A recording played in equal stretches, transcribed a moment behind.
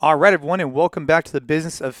All right, everyone, and welcome back to the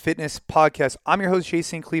Business of Fitness podcast. I'm your host,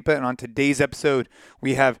 Jason Kliepa, and on today's episode,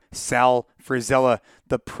 we have Sal Frisella,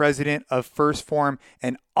 the president of 1st Phorm,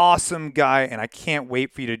 an awesome guy, and I can't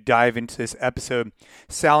wait for you to dive into this episode.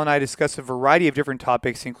 Sal and I discuss a variety of different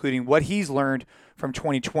topics, including what he's learned from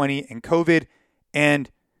 2020 and COVID, and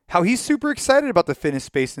how he's super excited about the fitness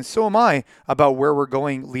space, and so am I, about where we're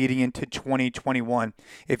going leading into 2021.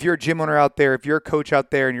 If you're a gym owner out there, if you're a coach out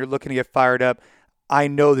there, and you're looking to get fired up, I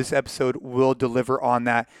know this episode will deliver on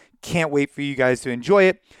that. Can't wait for you guys to enjoy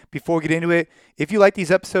it. Before we get into it, if you like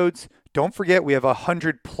these episodes, don't forget we have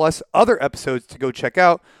 100 plus other episodes to go check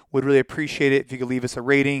out. Would really appreciate it if you could leave us a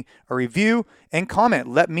rating, a review, and comment.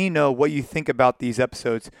 Let me know what you think about these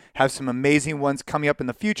episodes. Have some amazing ones coming up in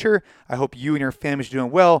the future. I hope you and your families are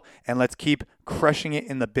doing well, and let's keep crushing it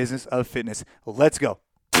in the business of fitness. Let's go.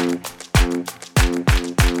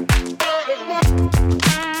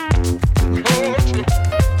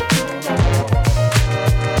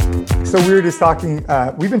 So we were just talking,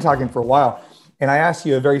 we've been talking for a while, and I asked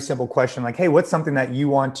you a very simple question, like, hey, what's something that you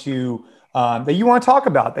want to talk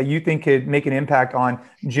about that you think could make an impact on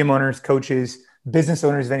gym owners, coaches, business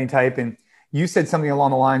owners of any type? And you said something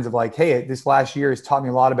along the lines of like, hey, this last year has taught me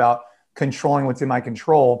a lot about controlling what's in my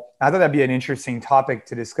control. I thought that'd be an interesting topic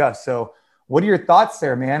to discuss. So what are your thoughts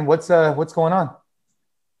there, man? What's going on?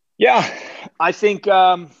 Yeah, I think,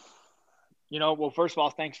 well, first of all,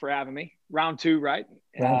 thanks for having me. Round 2, right?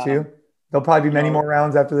 Round 2. There'll probably be many more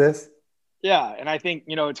rounds after this. Yeah. And I think,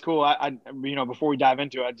 it's cool. I before we dive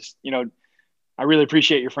into it, I just, I really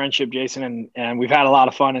appreciate your friendship, Jason. And we've had a lot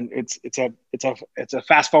of fun, and it's a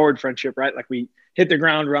fast forward friendship, right? Like we hit the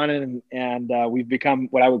ground running and we've become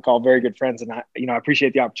what I would call very good friends. And I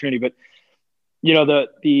appreciate the opportunity, but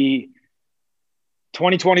the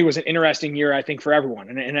 2020 was an interesting year, I think, for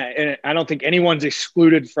everyone. And I don't think anyone's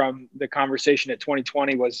excluded from the conversation that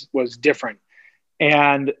 2020 was different.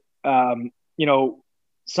 And,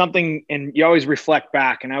 something, and you always reflect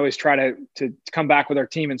back, and I always try to come back with our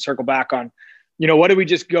team and circle back on, what did we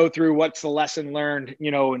just go through? What's the lesson learned,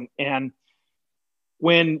 and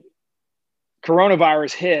when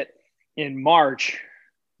coronavirus hit in March,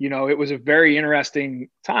 it was a very interesting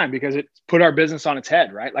time because it put our business on its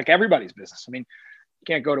head, right? Like everybody's business. I mean, you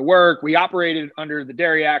can't go to work. We operated under the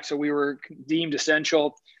Dairy Act, so we were deemed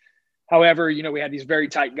essential. However, we had these very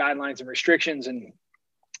tight guidelines and restrictions, and,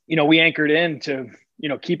 we anchored into,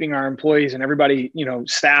 keeping our employees and everybody,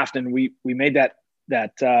 staffed. And we made that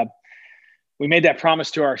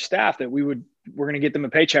promise to our staff that we're going to get them a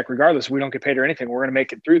paycheck regardless. We don't get paid or anything. We're going to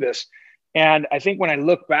make it through this. And I think when I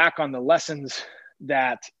look back on the lessons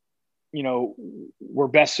that, were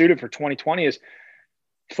best suited for 2020 is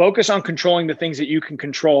focus on controlling the things that you can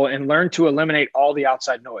control and learn to eliminate all the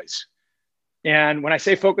outside noise. And when I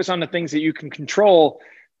say focus on the things that you can control,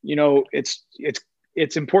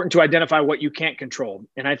 it's important to identify what you can't control.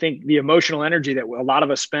 And I think the emotional energy that a lot of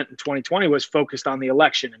us spent in 2020 was focused on the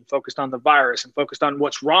election and focused on the virus and focused on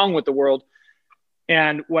what's wrong with the world.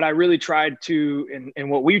 And what I really tried to, and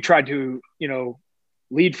what we tried to,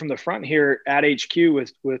 lead from the front here at HQ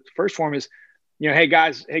with 1st Phorm is, hey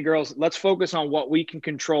guys, hey girls, let's focus on what we can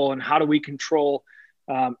control and how do we control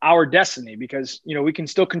our destiny, because, we can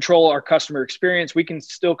still control our customer experience. We can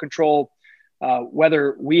still control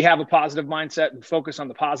whether we have a positive mindset and focus on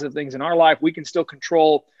the positive things in our life. We can still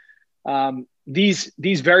control these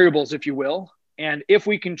variables, if you will. And if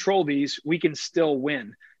we control these, we can still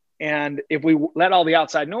win. And if we let all the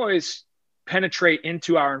outside noise penetrate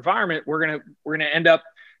into our environment, we're gonna end up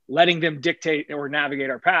letting them dictate or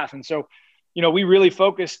navigate our path. And so, we really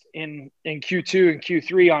focused in Q2 and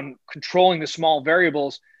Q3 on controlling the small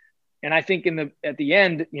variables. And I think at the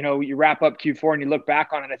end, you wrap up Q4 and you look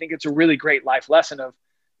back on it. I think it's a really great life lesson of,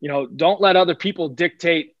 don't let other people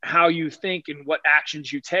dictate how you think and what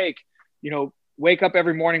actions you take. Wake up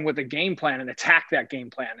every morning with a game plan and attack that game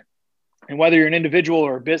plan. And whether you're an individual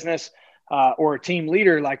or a business or a team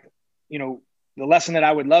leader, like, the lesson that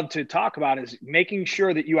I would love to talk about is making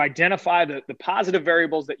sure that you identify the positive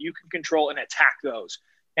variables that you can control and attack those.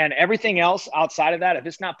 And everything else outside of that, if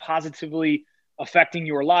it's not positively affecting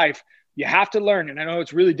your life, you have to learn. And I know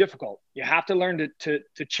it's really difficult. You have to learn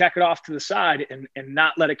to check it off to the side and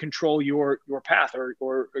not let it control your path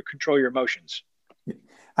or control your emotions.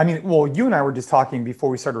 I mean, well, you and I were just talking before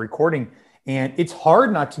we started recording, and it's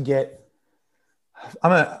hard not to get,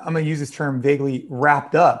 I'm gonna use this term vaguely,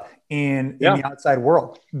 wrapped up in the outside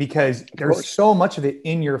world, because there's so much of it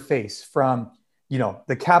in your face, from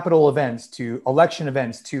the Capitol events to election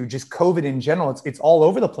events to just COVID in general. It's all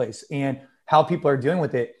over the place, and how people are dealing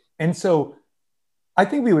with it. And so I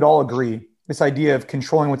think we would all agree this idea of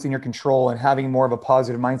controlling what's in your control and having more of a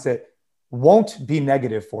positive mindset won't be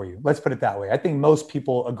negative for you. Let's put it that way. I think most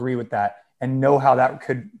people agree with that and know how that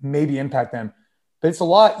could maybe impact them, but it's a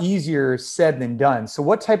lot easier said than done. So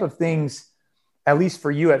what type of things, at least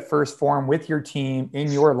for you at 1st Phorm with your team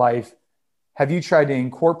in your life, have you tried to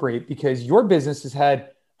incorporate? Because your business has had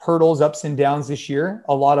hurdles, ups and downs this year,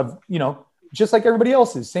 a lot of, just like everybody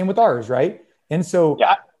else's, same with ours, right? And so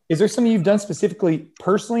Yeah. Is there something you've done specifically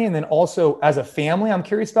personally and then also as a family I'm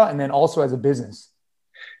curious about, and then also as a business?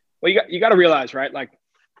 Well, you got to realize, right? Like,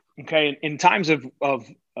 okay, in times of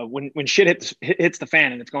when shit hits the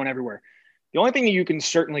fan and it's going everywhere, the only thing that you can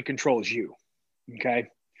certainly control is you. Okay.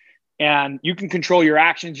 And you can control your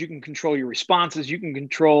actions. You can control your responses. You can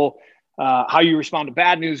control how you respond to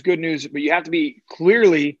bad news, good news, but you have to be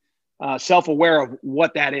clearly self-aware of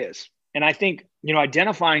what that is. And I think,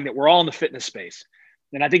 identifying that we're all in the fitness space.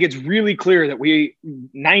 And I think it's really clear that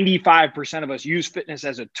 95% of us use fitness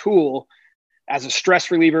as a tool, as a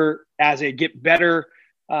stress reliever, as a get better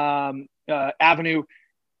avenue.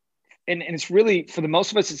 And it's really, for the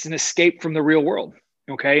most of us, it's an escape from the real world.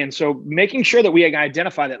 Okay. And so making sure that we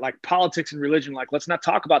identify that, like politics and religion, like, let's not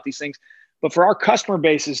talk about these things, but for our customer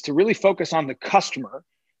bases to really focus on the customer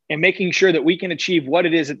and making sure that we can achieve what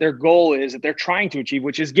it is that their goal is, that they're trying to achieve,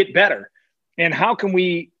 which is get better. And how can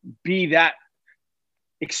we be that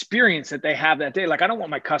experience that they have that day? Like, I don't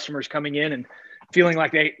want my customers coming in and feeling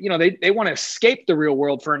like they want to escape the real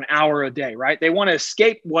world for an hour a day, right? They want to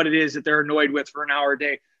escape what it is that they're annoyed with for an hour a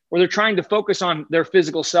day, where they're trying to focus on their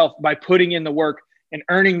physical self by putting in the work and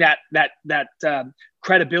earning that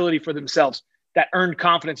credibility for themselves, that earned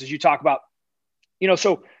confidence, as you talk about.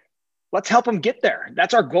 So let's help them get there.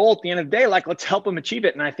 That's our goal at the end of the day. Like, let's help them achieve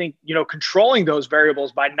it. And I think, controlling those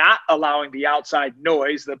variables by not allowing the outside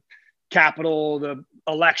noise, the Capitol, the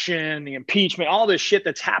election, the impeachment, all this shit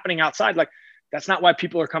that's happening outside. Like, that's not why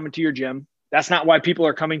people are coming to your gym. That's not why people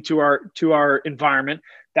are coming to our environment.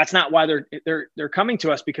 That's not why they're coming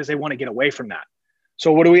to us, because they want to get away from that.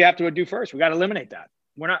 So what do we have to do first? We got to eliminate that.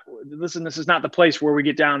 This is not the place where we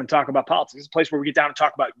get down and talk about politics. It's a place where we get down and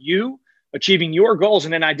talk about you achieving your goals,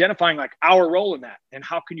 and then identifying like our role in that and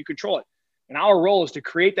how can you control it. And our role is to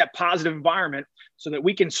create that positive environment so that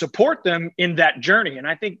we can support them in that journey. And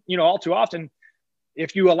I think, all too often,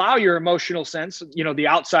 if you allow your emotional sense, the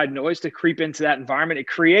outside noise to creep into that environment, it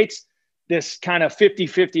creates this kind of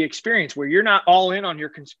 50-50 experience where you're not all in on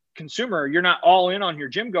your consumer. You're not all in on your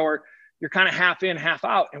gym goer. You're kind of half in, half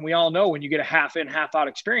out. And we all know when you get a half in, half out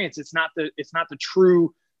experience, it's not the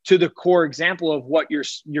true to the core example of what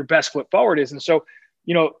your best foot forward is. And so,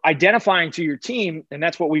 identifying to your team, and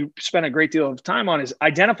that's what we spend a great deal of time on, is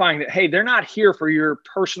identifying that, hey, they're not here for your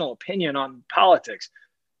personal opinion on politics.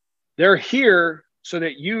 They're here so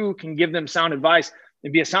that you can give them sound advice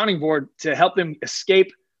and be a sounding board to help them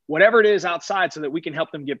escape whatever it is outside, so that we can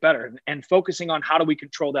help them get better, and focusing on how do we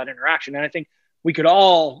control that interaction. And I think we could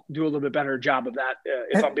all do a little bit better job of that,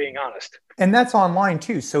 if I'm being honest. And that's online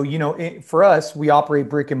too. So, for us, we operate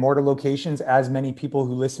brick and mortar locations, as many people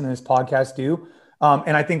who listen to this podcast do.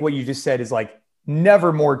 And I think what you just said is like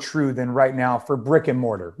never more true than right now for brick and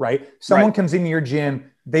mortar, right? Someone comes into your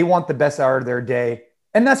gym, they want the best hour of their day,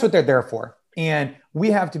 and that's what they're there for. And we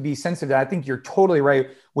have to be sensitive. I think you're totally right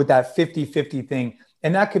with that 50-50 thing.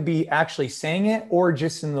 And that could be actually saying it, or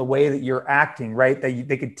just in the way that you're acting, right? That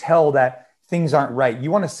they could tell that things aren't right.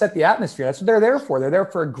 You want to set the atmosphere. That's what they're there for. They're there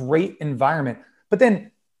for a great environment. But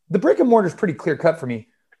then the brick and mortar is pretty clear cut for me.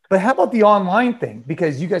 But how about the online thing?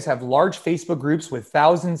 Because you guys have large Facebook groups with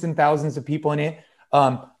thousands and thousands of people in it.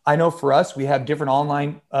 I know for us, we have different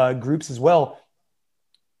online groups as well.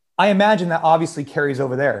 I imagine that obviously carries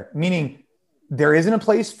over there, meaning there isn't a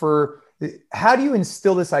place for, how do you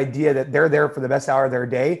instill this idea that they're there for the best hour of their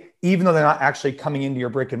day, even though they're not actually coming into your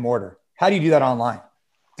brick and mortar? How do you do that online?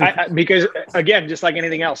 Because again, just like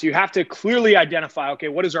anything else, you have to clearly identify, okay,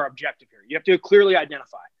 what is our objective here? You have to clearly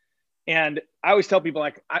identify. And I always tell people,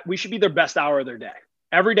 like, we should be their best hour of their day.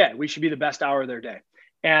 Every day, we should be the best hour of their day.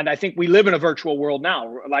 And I think we live in a virtual world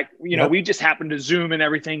now. Like, we just happened to Zoom and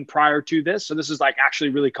everything prior to this. So this is like actually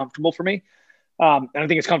really comfortable for me. And I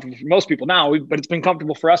think it's comfortable for most people now, but it's been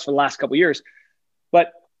comfortable for us for the last couple of years.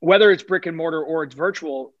 But whether it's brick and mortar or it's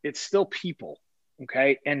virtual, it's still people.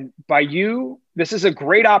 Okay. And this is a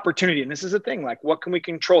great opportunity. And this is the thing, like, what can we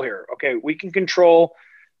control here? Okay. We can control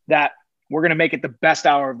that we're going to make it the best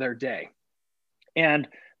hour of their day. And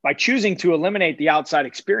by choosing to eliminate the outside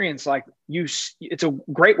experience, like, it's a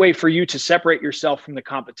great way for you to separate yourself from the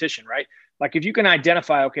competition, right? Like, if you can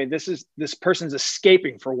identify, okay, this person's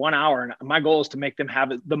escaping for 1 hour, and my goal is to make them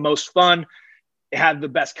have the most fun, have the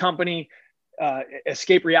best company,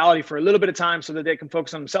 escape reality for a little bit of time so that they can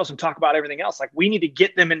focus on themselves and talk about everything else. Like, we need to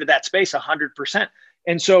get them into that space 100%.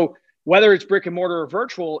 And so whether it's brick and mortar or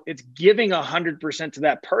virtual, it's giving 100% to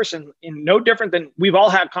that person, in no different than we've all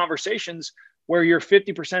had conversations where you're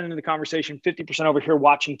 50% into the conversation, 50% over here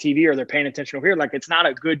watching TV, or they're paying attention over here. Like, it's not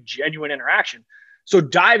a good, genuine interaction. So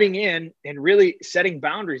diving in and really setting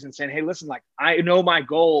boundaries and saying, hey, listen, like, I know my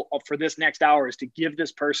goal for this next hour is to give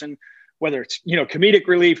this person, whether it's, comedic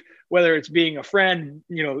relief, whether it's being a friend,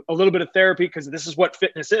 a little bit of therapy, because this is what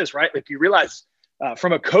fitness is, right? Like, you realize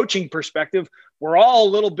from a coaching perspective, we're all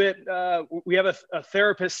a little bit, we have a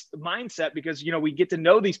therapist mindset, because, we get to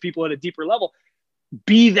know these people at a deeper level.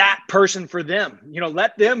 Be that person for them,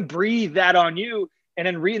 let them breathe that on you, and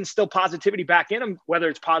then reinstill positivity back in them, whether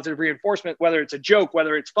it's positive reinforcement, whether it's a joke,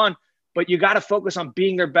 whether it's fun. But you got to focus on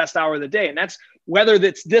being their best hour of the day. And that's whether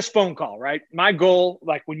that's this phone call, right? My goal,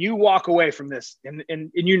 like, when you walk away from this, and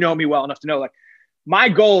you know me well enough to know, like, my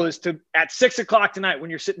goal is to, at 6 o'clock tonight, when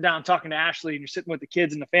you're sitting down talking to Ashley and you're sitting with the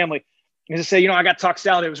kids and the family, is to say, I got to talk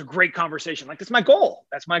salad. It was a great conversation. Like, that's my goal.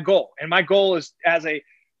 That's my goal. And my goal is, as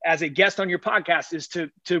a guest on your podcast, is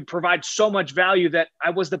to provide so much value that I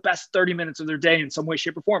was the best 30 minutes of their day in some way,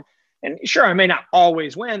 shape, or form. And sure, I may not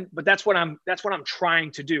always win, but that's what I'm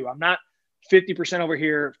trying to do. I'm not 50% over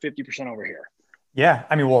here, 50% over here. Yeah.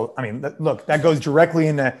 Look, that goes directly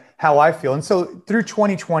into how I feel. And so through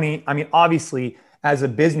 2020, obviously, as a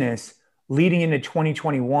business leading into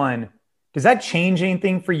 2021, does that change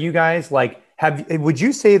anything for you guys? Like, would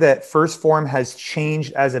you say that 1st Phorm has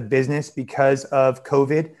changed as a business because of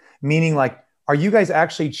COVID? Meaning, like, are you guys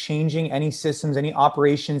actually changing any systems, any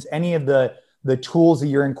operations, any of the tools that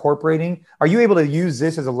you're incorporating? Are you able to use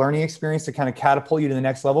this as a learning experience to kind of catapult you to the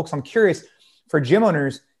next level? Because I'm curious, for gym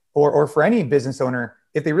owners or for any business owner,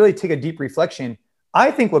 if they really take a deep reflection,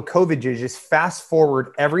 I think what COVID did is just fast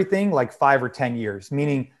forward everything like 5 or 10 years,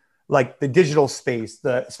 meaning like the digital space,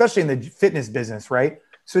 especially in the fitness business, right?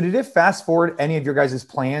 So did it fast forward any of your guys'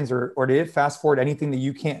 plans, or did it fast forward anything that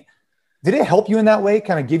you can't? Did it help you in that way,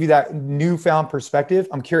 kind of give you that newfound perspective?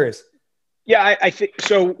 I'm curious. Yeah, I think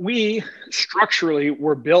so. We structurally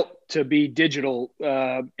were built to be digital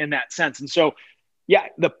in that sense. And so, yeah,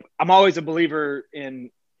 I'm always a believer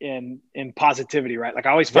in positivity, right? Like,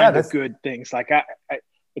 I always find the good things. Like, I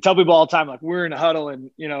tell people all the time, like, we're in a huddle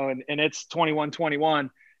and it's 21-21.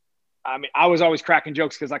 I was always cracking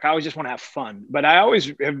jokes because, like, I always just want to have fun, but I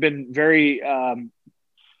always have been very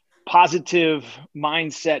positive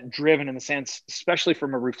mindset driven, in the sense, especially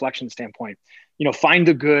from a reflection standpoint, find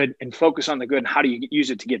the good and focus on the good, and how do you use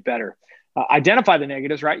it to get better? Identify the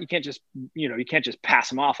negatives, right? You can't just pass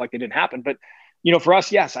them off like they didn't happen. But, for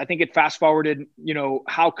us, yes, I think it fast forwarded,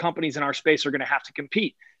 how companies in our space are going to have to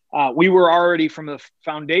compete. We were already, from the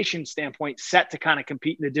foundation standpoint, set to kind of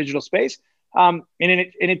compete in the digital space. And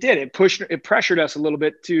it pressured us a little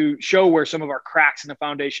bit to show where some of our cracks in the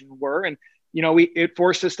foundation were. And, it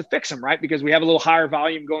forced us to fix them, right? Because we have a little higher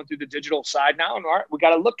volume going through the digital side now, and we got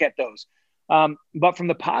to look at those. But from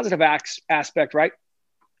the positive aspect, right?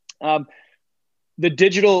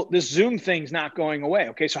 This Zoom thing's not going away.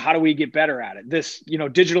 Okay. So how do we get better at it? This,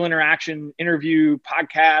 digital interaction, interview,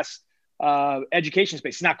 podcast, education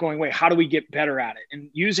space is not going away. How do we get better at it? And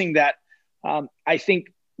using that, I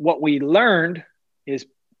think what we learned is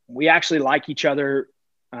we actually like each other.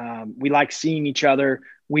 We like seeing each other.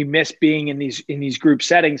 We miss being in these group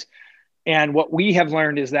settings. And what we have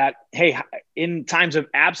learned is that, hey, in times of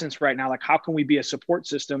absence right now, like, how can we be a support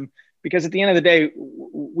system? Because at the end of the day,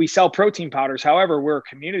 we sell protein powders. However, we're a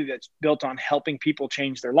community that's built on helping people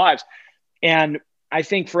change their lives. And I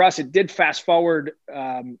think for us, it did fast forward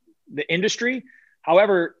the industry.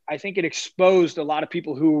 However, I think it exposed a lot of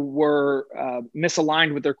people who were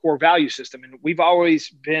misaligned with their core value system. And we've always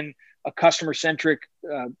been a customer-centric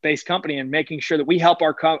based company, and making sure that we help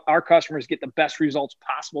our customers get the best results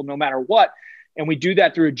possible, no matter what. And we do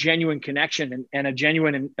that through a genuine connection and a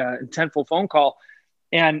genuine intentful phone call.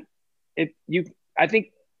 And I think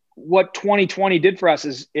what 2020 did for us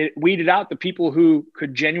is it weeded out the people who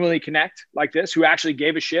could genuinely connect like this, who actually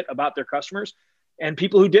gave a shit about their customers, and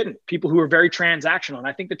people who didn't, people who were very transactional. And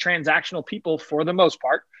I think the transactional people, for the most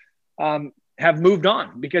part, have moved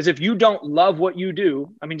on. Because if you don't love what you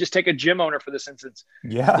do, just take a gym owner for this instance.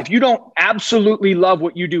 Yeah. If you don't absolutely love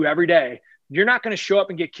what you do every day, you're not going to show up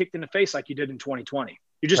and get kicked in the face like you did in 2020.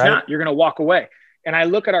 You're just not. You're going to walk away. And I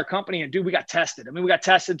look at our company and, dude, we got tested. We got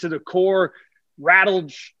tested to the core,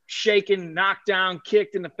 rattled, shaken, knocked down,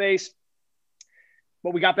 kicked in the face.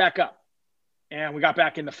 But we got back up and we got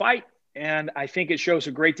back in the fight. And I think it shows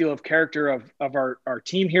a great deal of character of our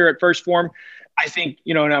team here at 1st Phorm. I think,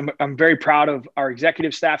 and I'm very proud of our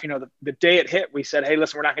executive staff. The day it hit, we said, hey,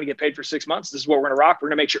 listen, we're not going to get paid for 6 months. This is what we're going to rock. We're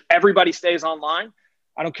going to make sure everybody stays online.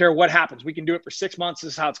 I don't care what happens. We can do it for 6 months.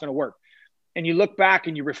 This is how it's going to work. And you look back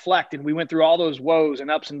and you reflect, and we went through all those woes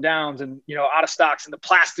and ups and downs and, out of stocks and the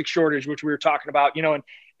plastic shortage, which we were talking about,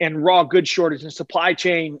 and raw goods shortage and supply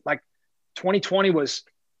chain. Like 2020 was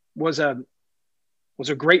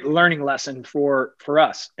a great learning lesson for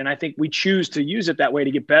us. And I think we choose to use it that way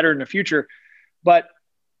to get better in the future. But,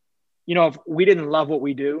 if we didn't love what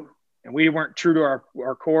we do and we weren't true to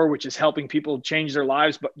our core, which is helping people change their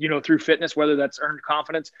lives, but, through fitness, whether that's earned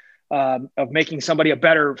confidence, of making somebody a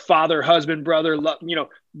better father, husband, brother,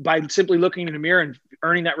 by simply looking in the mirror and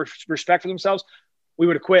earning that respect for themselves, we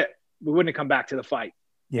would have quit. We wouldn't have come back to the fight.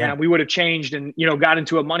 Yeah. And we would have changed and, got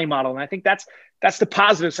into a money model. And I think that's the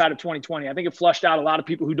positive side of 2020. I think it flushed out a lot of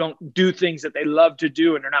people who don't do things that they love to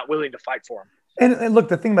do and they're not willing to fight for them. And look,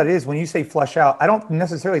 the thing about it is when you say flush out, I don't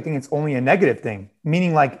necessarily think it's only a negative thing,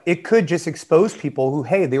 meaning like it could just expose people who,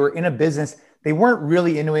 hey, they were in a business. They weren't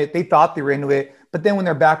really into it. They thought they were into it. But then when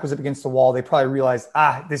their back was up against the wall, they probably realized,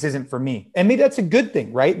 this isn't for me. And maybe that's a good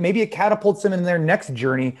thing, right? Maybe it catapults them in their next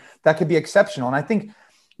journey. That could be exceptional. And I think,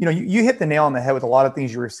 you hit the nail on the head with a lot of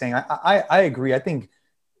things you were saying. I agree. I think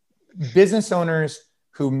business owners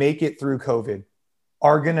who make it through COVID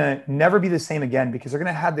are going to never be the same again because they're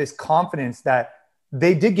going to have this confidence that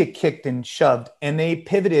they did get kicked and shoved and they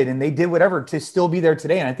pivoted and they did whatever to still be there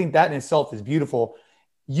today. And I think that in itself is beautiful.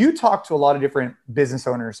 You talk to a lot of different business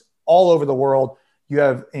owners all over the world. You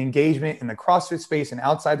have engagement in the CrossFit space and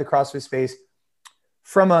outside the CrossFit space.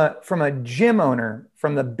 From a gym owner,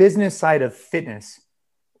 from the business side of fitness,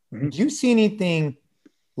 do you see anything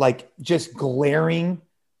like just glaring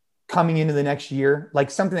coming into the next year?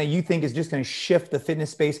 Like something that you think is just going to shift the fitness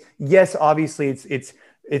space? Yes, obviously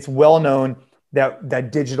it's well known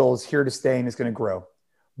that digital is here to stay and is going to grow.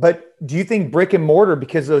 But do you think brick and mortar,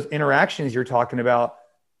 because of those interactions you're talking about,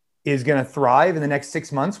 is going to thrive in the next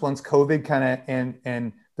 6 months once COVID kind of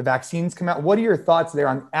and the vaccines come out? What are your thoughts there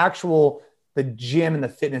on the gym and the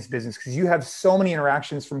fitness business? Because you have so many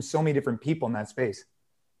interactions from so many different people in that space.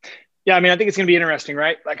 Yeah, I mean, I think it's going to be interesting,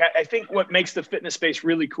 right? Like, I think what makes the fitness space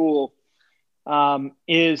really cool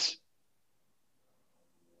is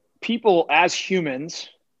people as humans,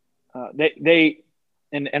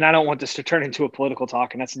 and I don't want this to turn into a political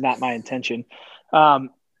talk, and that's not my intention.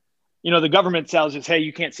 The government tells us, hey,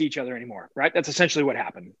 you can't see each other anymore, right? That's essentially what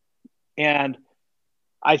happened. And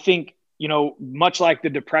I think, much like the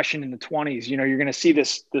Depression in the 20s, you're going to see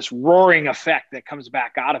this roaring effect that comes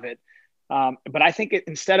back out of it. But I think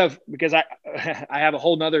because I have a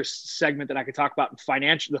whole nother segment that I could talk about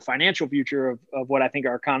the financial future of what I think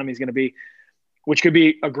our economy is going to be, which could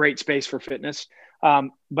be a great space for fitness.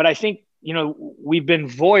 But I think, we've been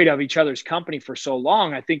void of each other's company for so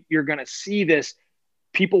long. I think you're going to see this.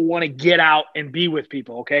 People want to get out and be with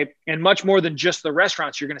people. Okay. And much more than just the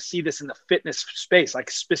restaurants, you're going to see this in the fitness space,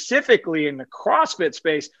 like specifically in the CrossFit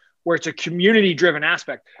space where it's a community driven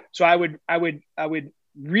aspect. So I would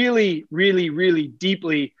really, really, really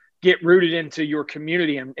deeply get rooted into your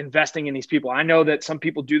community and investing in these people. I know that some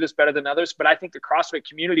people do this better than others, but I think the CrossFit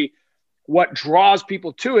community, what draws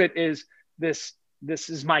people to it is this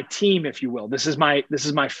is my team, if you will. This is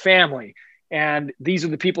my family. And these are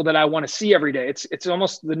the people that I want to see every day. It's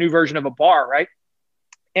almost the new version of a bar, right?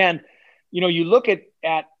 And, you look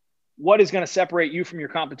at what is going to separate you from your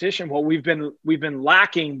competition. Well, we've been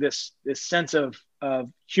lacking this sense of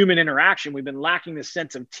human interaction. We've been lacking this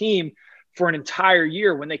sense of team for an entire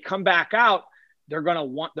year. When they come back out, they're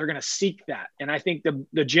going to seek that. And I think the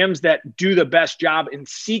gyms that do the best job in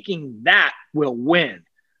seeking that will win.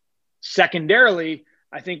 Secondarily,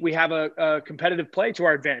 I think we have a competitive play to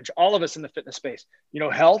our advantage. All of us in the fitness space,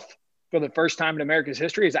 health for the first time in America's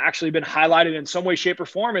history has actually been highlighted in some way, shape, or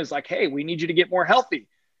form as like, hey, we need you to get more healthy.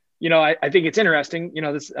 I think it's interesting.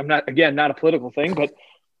 I'm not a political thing, but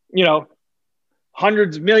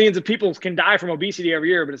hundreds, millions of people can die from obesity every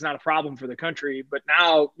year, but it's not a problem for the country. But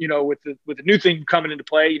now, with the new thing coming into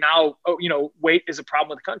play, weight is a problem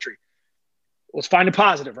with the country. Let's find a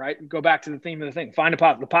positive, right? Go back to the theme of the thing. Find a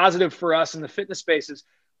positive. The positive for us in the fitness space is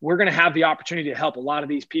we're going to have the opportunity to help a lot of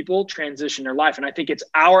these people transition their life. And I think it's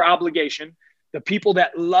our obligation, the people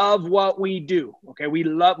that love what we do. Okay.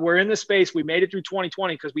 We're in the space. We made it through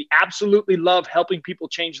 2020 because we absolutely love helping people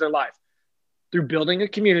change their life. Through building a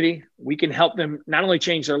community, we can help them not only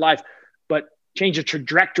change their life, but change the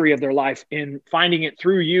trajectory of their life in finding it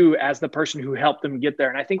through you as the person who helped them get there.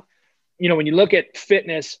 And I think, when you look at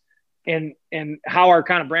fitness, and how our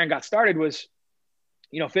kind of brand got started was,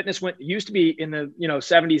 fitness used to be in the,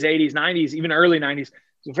 70s, 80s, 90s, even early 90s.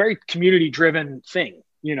 it's a very community driven thing,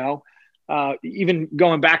 even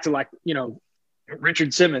going back to like,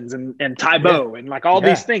 Richard Simmons and Tybo and like all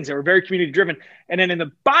these things that were very community driven. And then in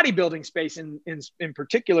the bodybuilding space in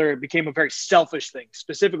particular, it became a very selfish thing,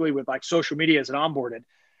 specifically with like social media as it onboarded.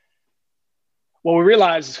 Well, we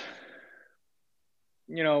realized,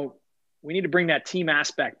 we need to bring that team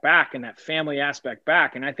aspect back and that family aspect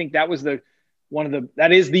back. And I think that was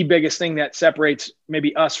that is the biggest thing that separates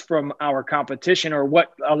maybe us from our competition, or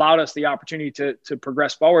what allowed us the opportunity to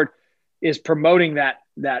progress forward, is promoting that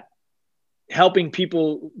helping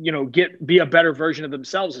people, be a better version of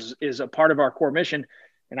themselves is a part of our core mission.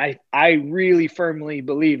 And I really firmly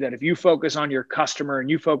believe that if you focus on your customer and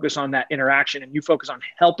you focus on that interaction and you focus on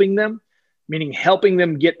helping them, meaning helping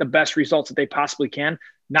them get the best results that they possibly can,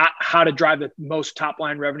 not how to drive the most top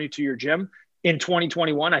line revenue to your gym in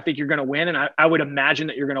 2021, I think you're going to win. And I would imagine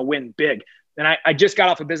that you're going to win big. And I just got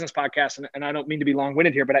off a business podcast, and I don't mean to be long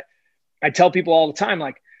winded here, but I tell people all the time,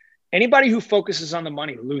 like, anybody who focuses on the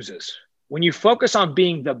money loses. When you focus on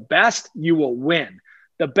being the best, you will win.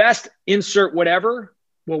 The best insert whatever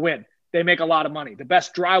will win. They make a lot of money. The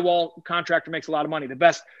best drywall contractor makes a lot of money. The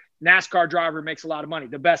best NASCAR driver makes a lot of money.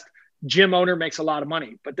 The best gym owner makes a lot of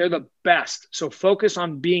money, but they're the best. So focus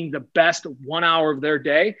on being the best 1 hour of their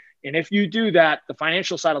day. And if you do that, the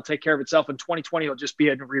financial side will take care of itself. And 2020 will just be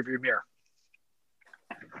in the rearview mirror.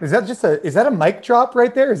 Is that a mic drop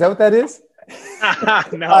right there? Is that what that is?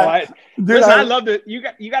 No, listen, I love it. You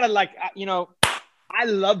got to like, I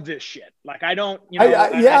love this shit. Like, I don't,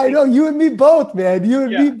 I know you and me both, man. You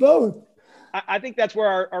and me both. I think that's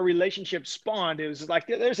where our relationship spawned. It was like,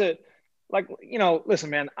 listen,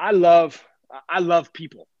 man, I love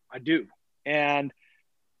people. I do. And,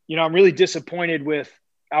 I'm really disappointed with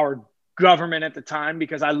our government at the time,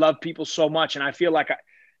 because I love people so much. And I feel like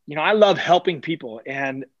I love helping people.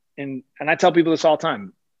 And I tell people this all the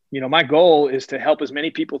time. My goal is to help as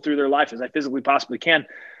many people through their life as I physically possibly can,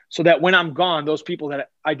 so that when I'm gone, those people that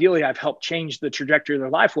ideally I've helped change the trajectory of their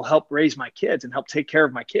life will help raise my kids and help take care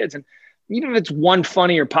of my kids. And even if it's one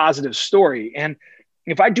funny or positive story, and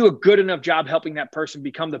if I do a good enough job helping that person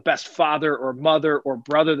become the best father or mother or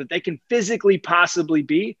brother that they can physically possibly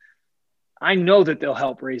be, I know that they'll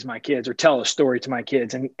help raise my kids or tell a story to my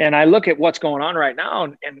kids. And I look at what's going on right now,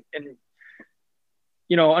 and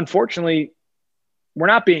unfortunately, we're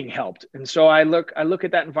not being helped. And so I look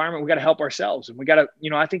at that environment. We got to help ourselves, and we got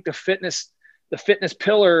to, I think the fitness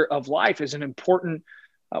pillar of life is an important,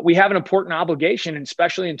 we have an important obligation, and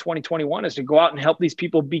especially in 2021, is to go out and help these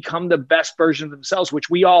people become the best version of themselves, which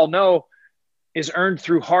we all know is earned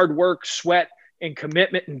through hard work, sweat, and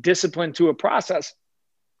commitment and discipline to a process.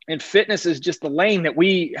 And fitness is just the lane that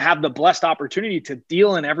we have the blessed opportunity to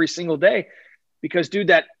deal in every single day, because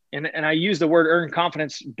and I use the word earned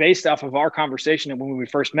confidence based off of our conversation when we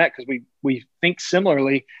first met, because we think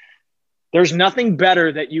similarly. There's nothing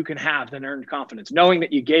better that you can have than earned confidence, knowing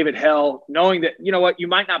that you gave it hell, knowing that, you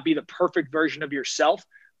might not be the perfect version of yourself,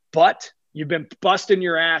 but you've been busting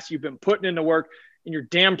your ass, you've been putting in the work, and you're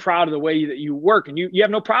damn proud of the way that you work. And you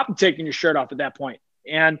have no problem taking your shirt off at that point.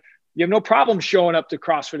 And you have no problem showing up to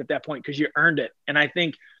CrossFit at that point, because you earned it. And I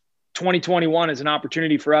think 2021 is an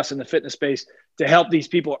opportunity for us in the fitness space to help these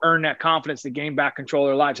people earn that confidence to gain back control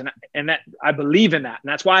of their lives. And that I believe in that. And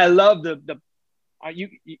that's why I love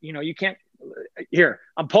you can't here.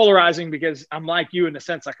 I'm polarizing, because I'm like you in the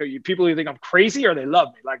sense, like, people either think I'm crazy or they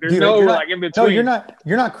love me. Like, there's in between. No,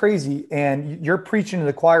 you're not crazy. And you're preaching to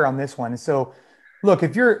the choir on this one. So look,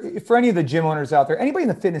 for any of the gym owners out there, anybody in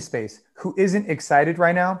the fitness space who isn't excited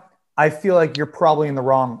right now, I feel like you're probably in the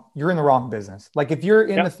wrong business. Like, if you're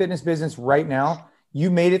in the fitness business right now, you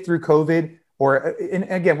made it through COVID, and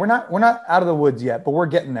again, we're not out of the woods yet, but we're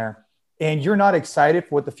getting there, and you're not excited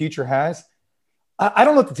for what the future has. I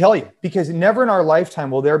don't know what to tell you, because never in our lifetime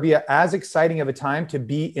will there be as exciting of a time to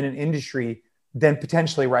be in an industry than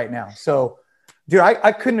potentially right now. So, dude,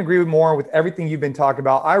 I couldn't agree more with everything you've been talking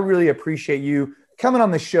about. I really appreciate you coming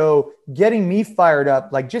on the show, getting me fired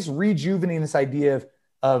up, like just rejuvenating this idea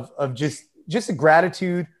of just a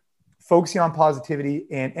gratitude, focusing on positivity,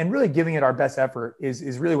 and really giving it our best effort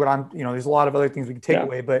is really what I'm, there's a lot of other things we can take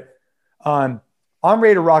away, but I'm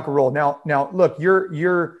ready to rock and roll. Now look, you're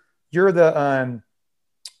the,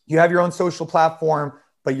 you have your own social platform,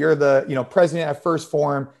 but you're the, president at First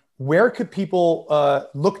Form. Where could people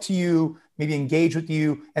look to you, maybe engage with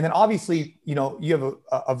you? And then obviously, you have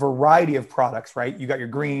a variety of products, right? You got your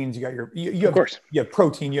greens, you have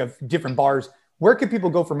protein, you have different bars. Where can people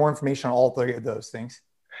go for more information on all three of those things?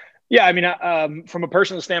 Yeah, I mean, from a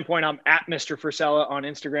personal standpoint, I'm at Mr. Frisella on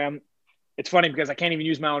Instagram. it's funny because I can't even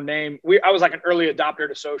use my own name. I was like an early adopter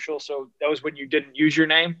to social. So that was when you didn't use your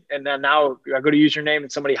name. And then now I go to use your name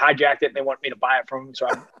and somebody hijacked it and they want me to buy it from them. So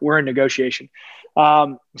we're in negotiation.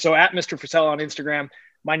 So at Mr. Frisella on Instagram,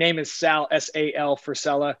 my name is Sal, S-A-L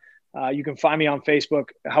Frisella. You can find me on Facebook.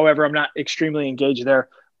 However, I'm not extremely engaged there.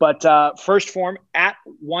 But First Form at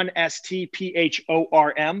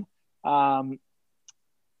 1STPHORM.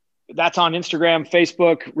 That's on Instagram,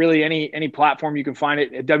 Facebook, really any platform you can find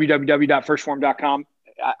it at www.firstform.com.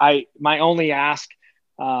 My only ask,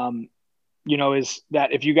 is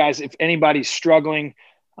that if anybody's struggling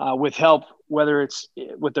with help, whether it's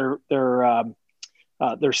with their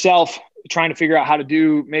self, trying to figure out how to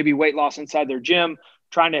do maybe weight loss inside their gym,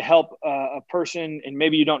 trying to help a person, and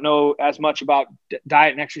maybe you don't know as much about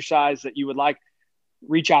diet and exercise that you would like,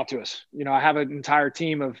 reach out to us. I have an entire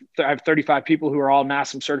team I have 35 people who are all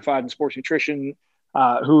NASM certified in sports nutrition,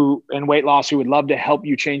 and weight loss, who would love to help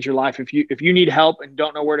you change your life. If you need help and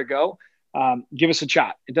don't know where to go, give us a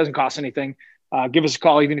shot. It doesn't cost anything. Give us a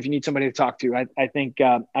call, even if you need somebody to talk to. I think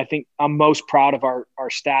I'm most proud of our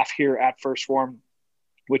staff here at First Form,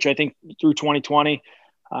 which I think through 2020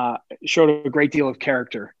 showed a great deal of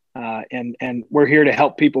character. And we're here to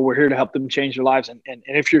help people. We're here to help them change their lives. And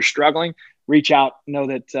if you're struggling, reach out. Know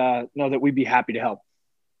that we'd be happy to help.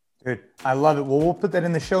 Good. I love it. Well, we'll put that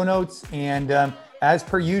in the show notes. And as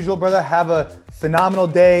per usual, brother, have a phenomenal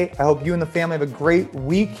day. I hope you and the family have a great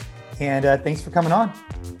week. And thanks for coming on.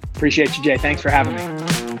 Appreciate you, Jay. Thanks for having me.